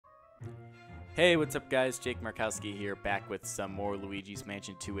Hey, what's up guys? Jake Markowski here, back with some more Luigi's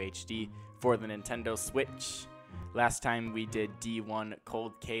Mansion 2 HD for the Nintendo Switch. Last time we did D1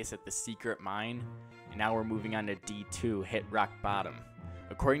 Cold Case at the Secret Mine, and now we're moving on to D2 Hit Rock Bottom.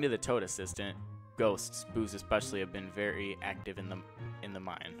 According to the Toad Assistant, ghosts, boos especially, have been very active in the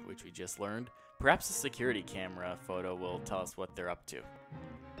mine, which we just learned. Perhaps the security camera photo will tell us what they're up to.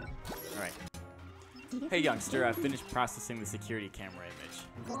 Alright. Hey youngster, I've finished processing the security camera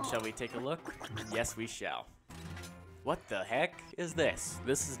image. Shall we take a look? Yes, we shall. What the heck is this?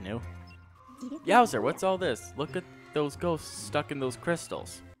 This is new. Yowzer, what's all this? Look at those ghosts stuck in those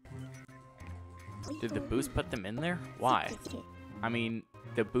crystals. Did the boos put them in there? Why? I mean,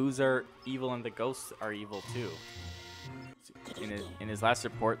 the boos are evil and the ghosts are evil too. In his last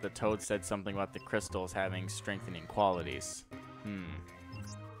report, the Toad said something about the crystals having strengthening qualities.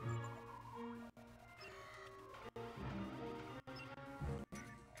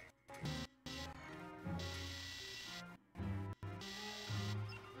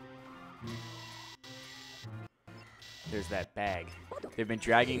 There's that bag. They've been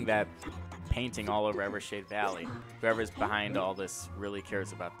dragging that painting all over Evershade Valley. Whoever's behind all this really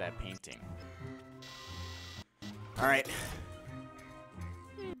cares about that painting. Alright.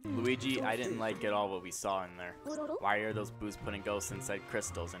 Luigi, I didn't like at all what we saw in there. Why are those boos putting ghosts inside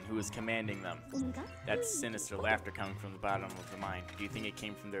crystals, and who is commanding them? That's sinister laughter coming from the bottom of the mine. Do you think it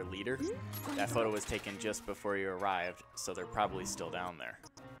came from their leader? That photo was taken just before you arrived, so they're probably still down there.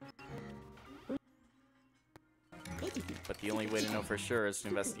 But the only way to know for sure is to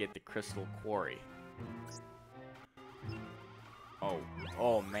investigate the crystal quarry.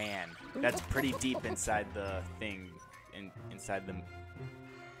 Oh man, that's pretty deep inside the thing, inside the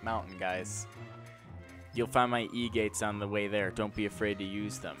mountain, guys. You'll find my E-gates on the way there. Don't be afraid to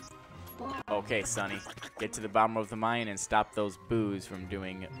use them. Okay, Sonny, get to the bottom of the mine and stop those boos from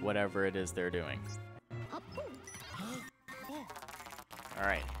doing whatever it is they're doing. All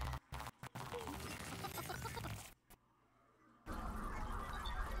right.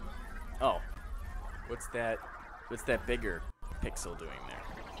 Oh, what's that bigger pixel doing there?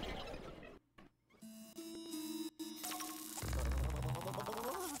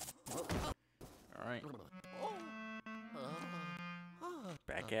 All right.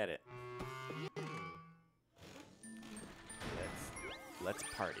 Back at it. Let's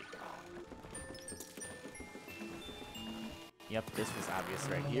party. Yep, this was obvious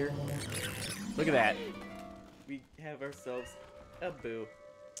right here. Look at that. We have ourselves a boo.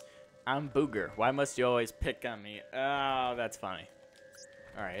 I'm Booger. Why must you always pick on me? Oh, that's funny.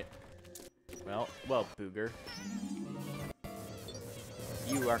 Alright. Well, Booger.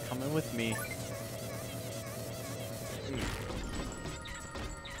 You are coming with me.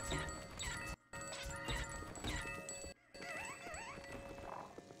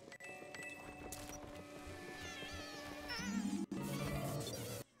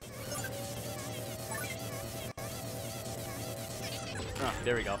 Oh,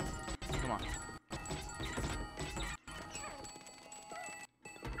 there we go. Come on.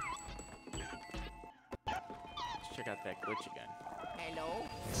 Let's check out that glitch again. Hello?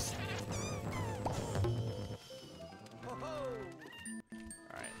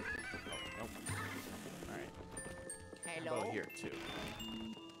 Alright. Oh, nope. Alright. Hello? How about here, too?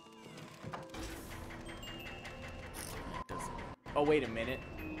 Oh, wait a minute.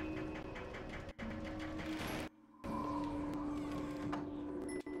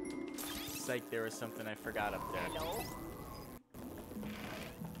 Like there was something I forgot up there. Hello?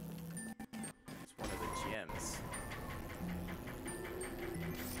 It's one of the gems.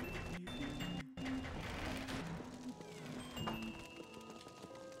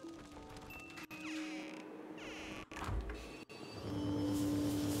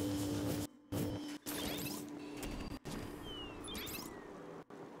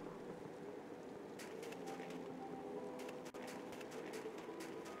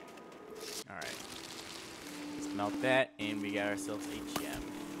 Alright. Let's melt that, and we got ourselves a gem.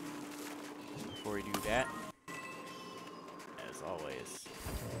 Before we do that, as always,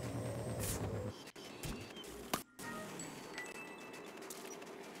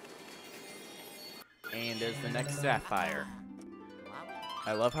 and there's the next sapphire.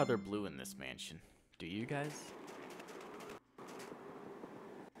 I love how they're blue in this mansion. Do you guys?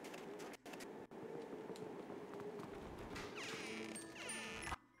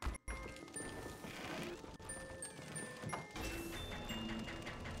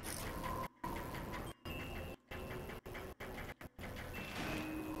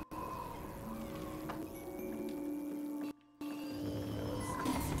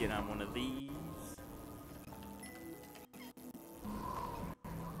 Get on one of these.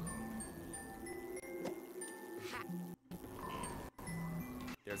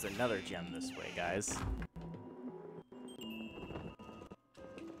 There's another gem this way, guys.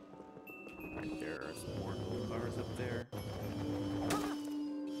 Right, there's more gold bars up there.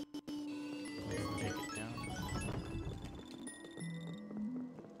 Let's take it down.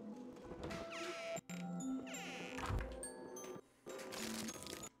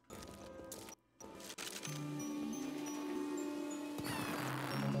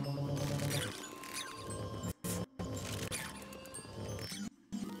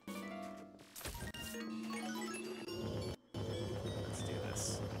 Let's do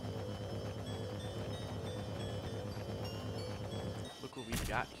this. Look what we've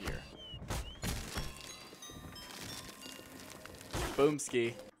got here.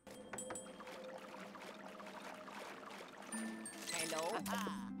 Boomski. Hello.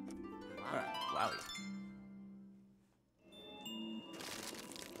 Wowie.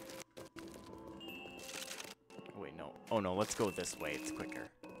 Wait, no. Oh no, let's go this way. It's quicker.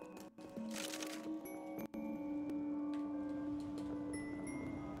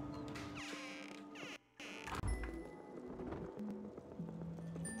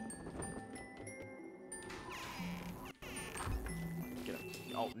 Get up.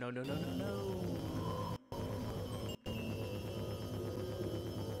 Oh, no, no, no, no, no.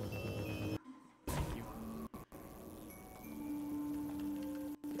 Thank you.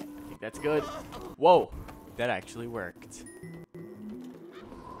 I think that's good. Whoa, that actually worked.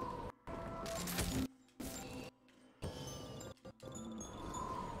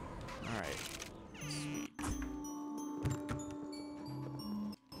 Alright. Sweet.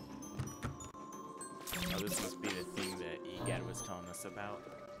 Oh, this must be the thing that Egad was telling us about.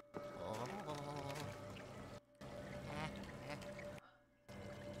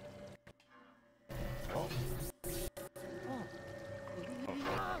 Oh.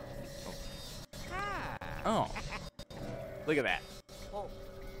 Oh. Look at that. Oh.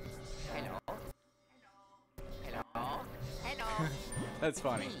 Hello. Hello. Hello. That's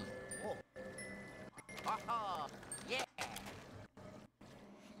funny. Oh. Oh. Yeah. Does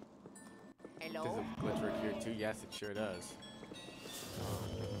Hello. the glitch work here too? Yes, it sure does.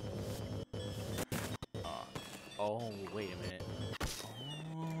 Oh, wait a minute. Oh.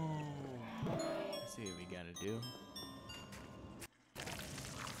 Let's see what we gotta do.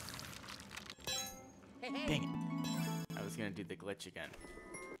 Dang it. I was gonna do the glitch again.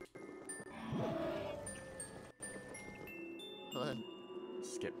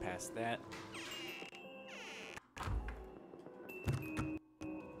 Skip past that.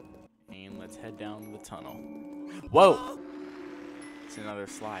 And let's head down the tunnel. Whoa! It's another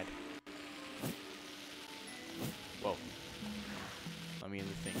slide. Whoa. Let me in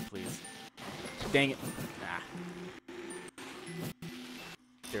the thing, please. Dang it. Ah.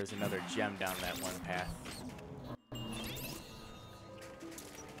 There's another gem down that one path.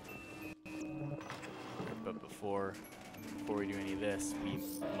 But before we do any of this, we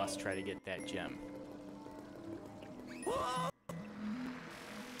must try to get that gem.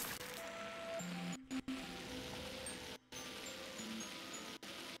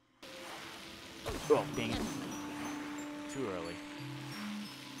 Oh, dang it. Too early.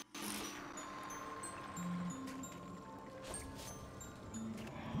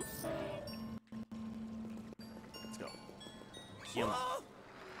 Let's go. Heal him.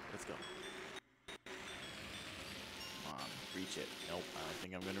 Let's go. Come on, reach it. Nope, I don't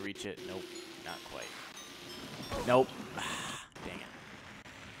think I'm gonna reach it. Nope, not quite. Nope. Dang it.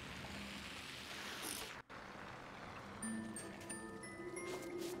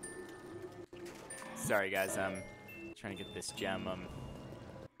 Sorry guys, I'm trying to get this gem.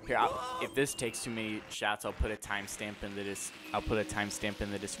 Here, if this takes too many shots, I'll put a timestamp in the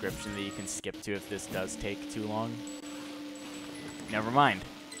description that you can skip to if this does take too long. Never mind.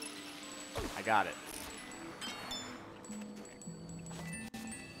 I got it.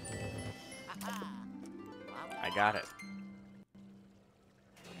 I got it.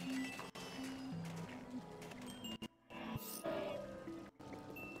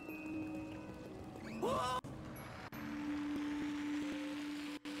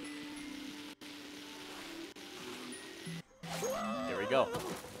 There we go.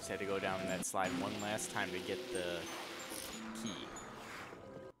 Just had to go down that slide one last time to get the key.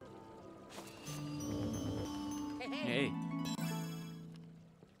 Hey.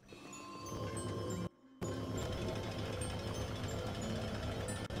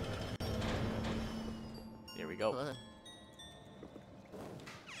 There we go. All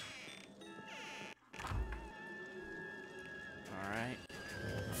right.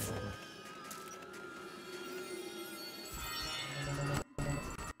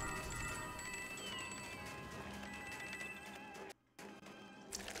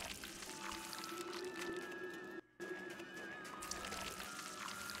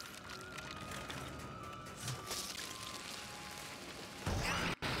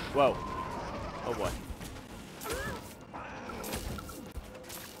 Whoa. Oh boy.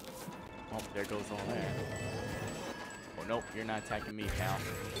 Oh, there goes all that. Oh, nope, you're not attacking me, pal.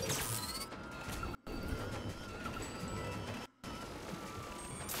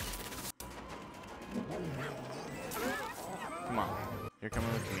 Come on. You're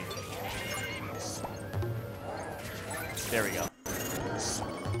coming with me. There we go.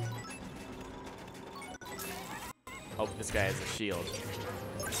 Oh, this guy has a shield.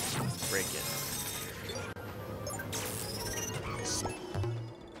 Break it.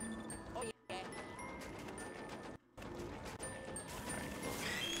 Oh yeah.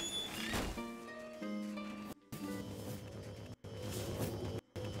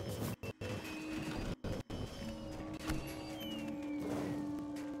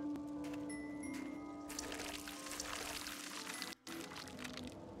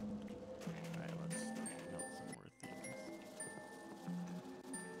 Alright, let's note some more things.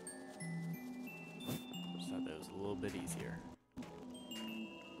 Just thought that was a little bit easier.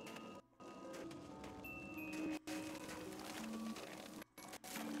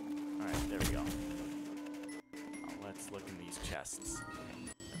 Alright, there we go. Now let's look in these chests.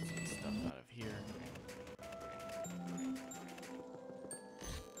 Get some stuff out of here.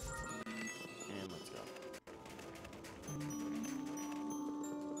 And let's go.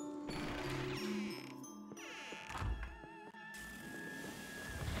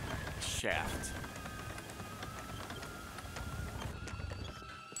 Shaft.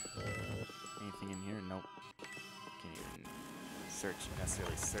 Anything in here? Nope. Can't even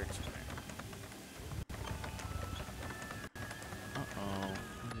necessarily search in there. Uh-oh.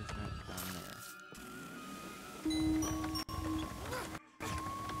 What is that down there?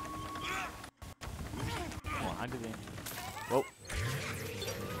 Well, how do they... Whoa.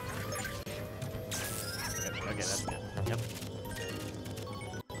 Yep, okay, that's good. Yep.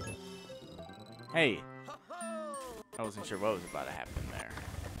 Hey! I wasn't sure what was about to happen there.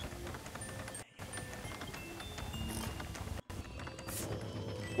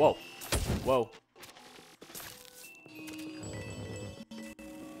 Whoa! Whoa!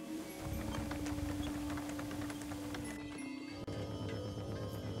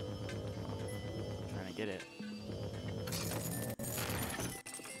 Trying to get it.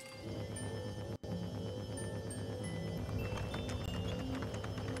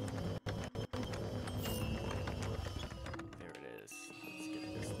 There it is. Let's get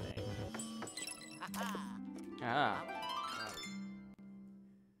this thing. Ah.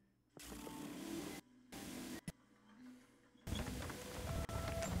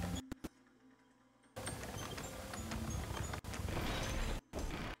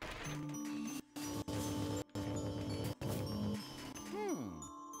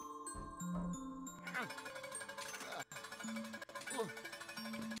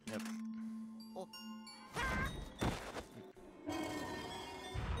 Yep. Oh.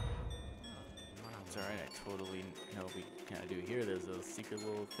 It's alright, I totally know what we gotta do here. There's a secret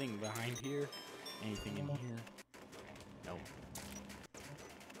little thing behind here. Anything in here? Nope.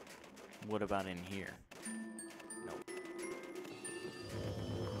 What about in here? Nope.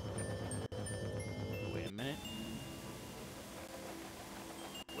 Wait a minute.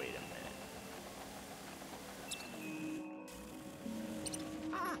 Wait a minute.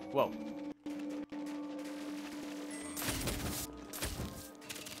 Whoa.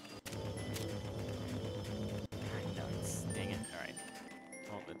 Nuts. Dang it. Alright.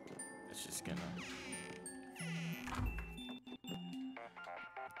 Well, it's just gonna...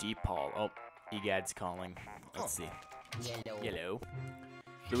 Deep Hall. Oh, Egad's calling. Let's see. Yellow. Hello.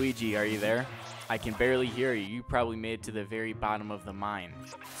 Luigi, are you there? I can barely hear you. You probably made it to the very bottom of the mine.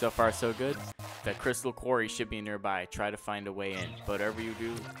 So far, so good? The crystal quarry should be nearby. Try to find a way in. But whatever you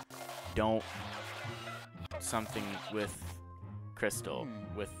do, don't... Something with crystal.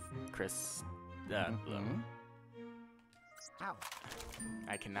 With Ow.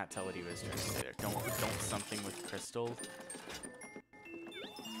 I cannot tell what he was trying to say there. Don't something with crystal.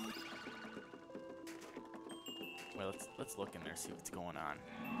 Well, let's look in there, see what's going on.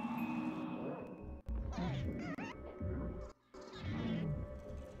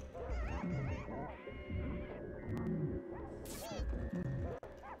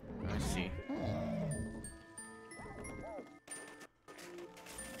 Let's see.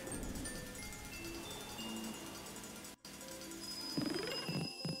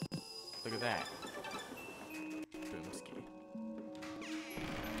 Look at that. Boomski.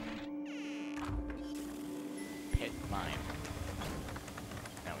 Pit mine.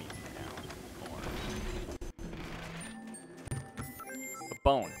 Now even down more. A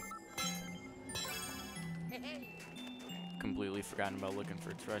bone. Completely totally forgotten about looking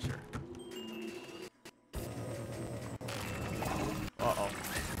for treasure. Uh-oh.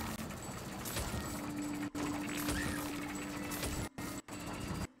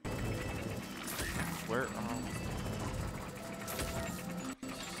 Where are we?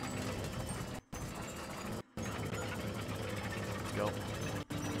 Let's go.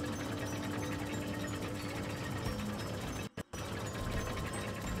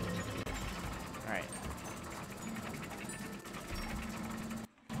 Alright.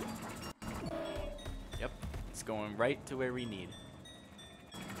 Yep. It's going right to where we need.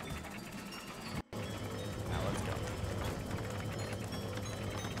 Now let's go.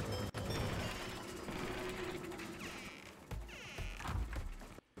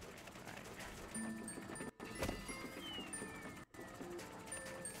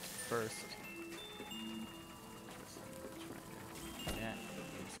 First, yeah,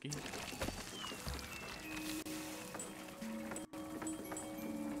 ski.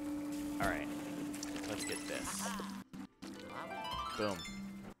 All right, let's get this. Boom.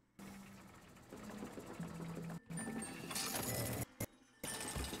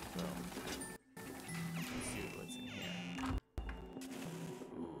 Boom. Let's see what's in here.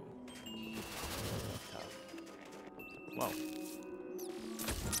 Ooh. Tough. Whoa.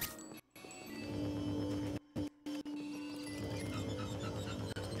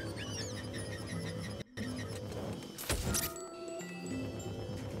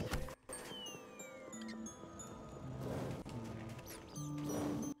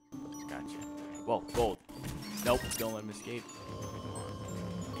 Whoa, gold. Nope, don't let him escape.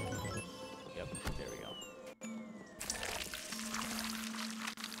 Yep, there we go.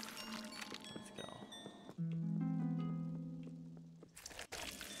 Let's go.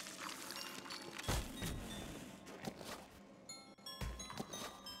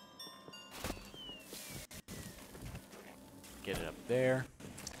 Get it up there.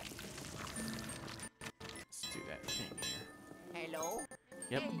 Let's do that thing here. Hello?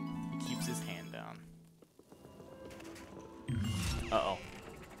 Yep, he keeps his hand down. Uh-oh.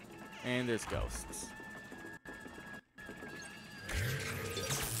 And there's ghosts.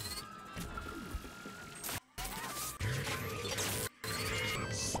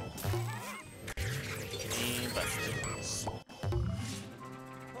 And busted.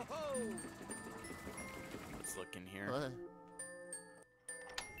 Let's look in here.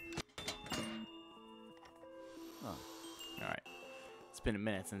 Alright. It's been a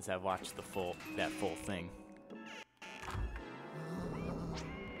minute since I've watched that full thing.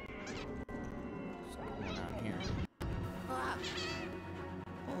 What's going on here?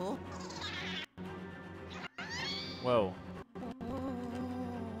 Whoa.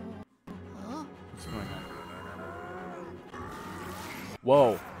 What's going on?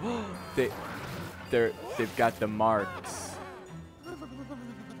 Whoa. They've got the marks.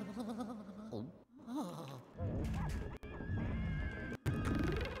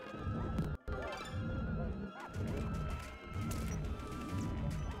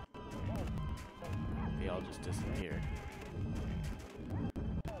 They all just disappeared.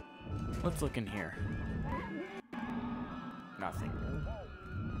 Let's look in here. Nothing.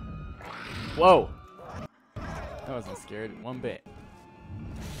 Whoa! I wasn't scared one bit.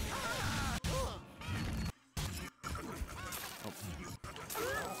 Oh.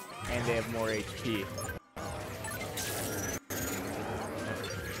 And they have more HP.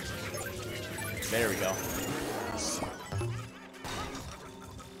 There we go.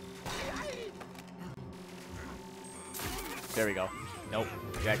 There we go. Nope.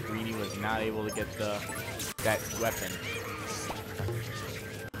 That greenie was not able to get that weapon.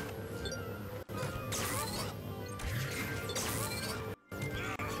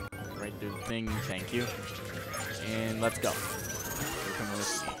 Right through the thing, thank you. And let's go. Here come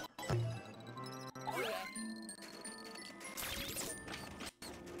Luigi.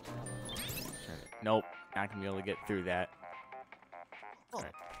 Nope, not gonna be able to get through that.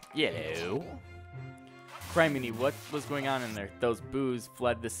 Right. Yellow. Criminy, what was going on in there? Those boos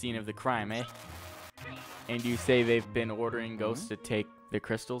fled the scene of the crime, eh? And you say they've been ordering ghosts to take the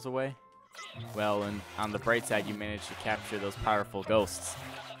crystals away? Well, and on the bright side, you managed to capture those powerful ghosts.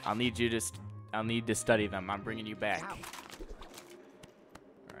 I'll need to study them. I'm bringing you back.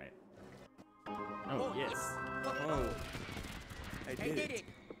 All right. Oh yes. Oh, I did it.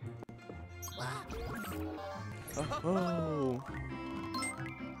 Oh.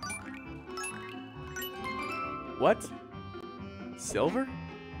 What? Silver?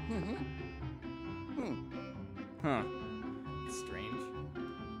 Huh. Strange.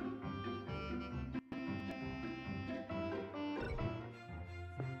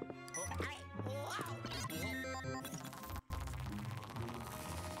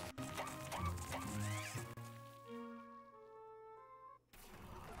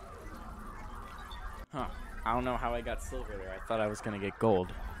 Huh. I don't know how I got silver there. I thought I was gonna get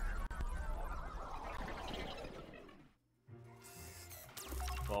gold.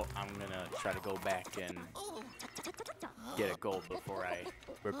 Well, I'm gonna try to go back and get a gold before I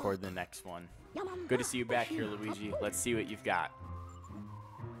record the next one. Good to see you back here, Luigi. Let's see what you've got.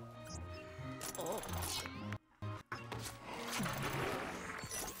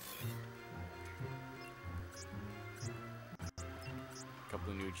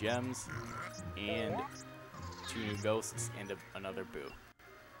 Couple of new gems, and 2 new ghosts, and another boo.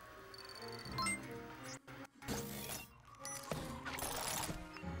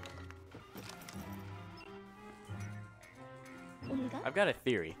 I've got a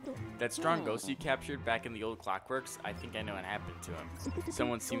theory. That strong ghost you captured back in the old Clockworks, I think I know what happened to him.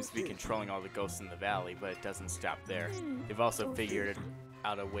 Someone seems to be controlling all the ghosts in the valley, but it doesn't stop there. They've also figured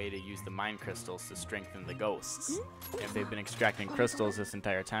out a way to use the mind crystals to strengthen the ghosts. If they've been extracting crystals this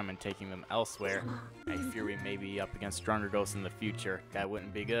entire time and taking them elsewhere, I fear we may be up against stronger ghosts in the future. That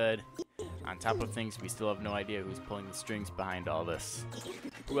wouldn't be good. On top of things, we still have no idea who's pulling the strings behind all this.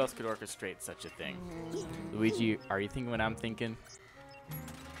 Who else could orchestrate such a thing? Luigi, are you thinking what I'm thinking?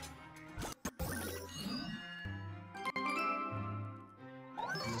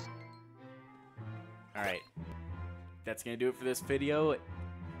 Alright, that's going to do it for this video.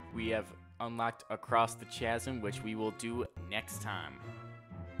 We have unlocked Across the Chasm, which we will do next time.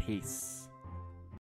 Peace.